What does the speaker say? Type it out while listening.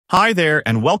Hi there,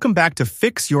 and welcome back to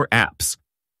Fix Your Apps.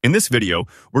 In this video,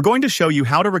 we're going to show you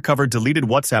how to recover deleted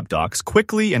WhatsApp docs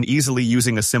quickly and easily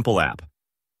using a simple app.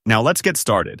 Now let's get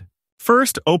started.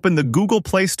 First, open the Google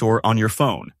Play Store on your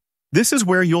phone. This is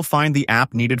where you'll find the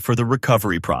app needed for the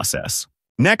recovery process.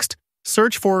 Next,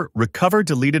 search for Recover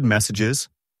Deleted Messages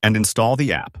and install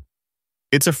the app.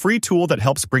 It's a free tool that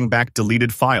helps bring back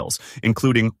deleted files,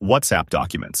 including WhatsApp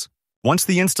documents. Once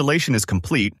the installation is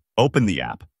complete, open the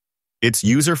app. It's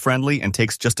user-friendly and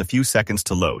takes just a few seconds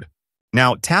to load.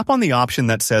 Now, tap on the option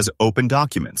that says Open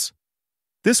Documents.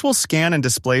 This will scan and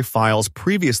display files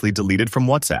previously deleted from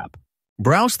WhatsApp.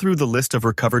 Browse through the list of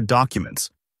recovered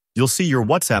documents. You'll see your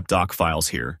WhatsApp doc files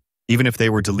here, even if they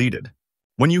were deleted.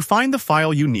 When you find the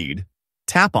file you need,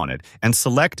 tap on it and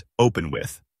select Open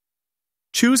With.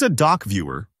 Choose a doc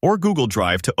viewer or Google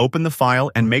Drive to open the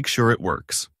file and make sure it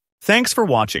works. Thanks for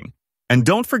watching. And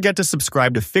don't forget to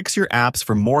subscribe to Fix Your Apps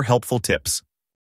for more helpful tips.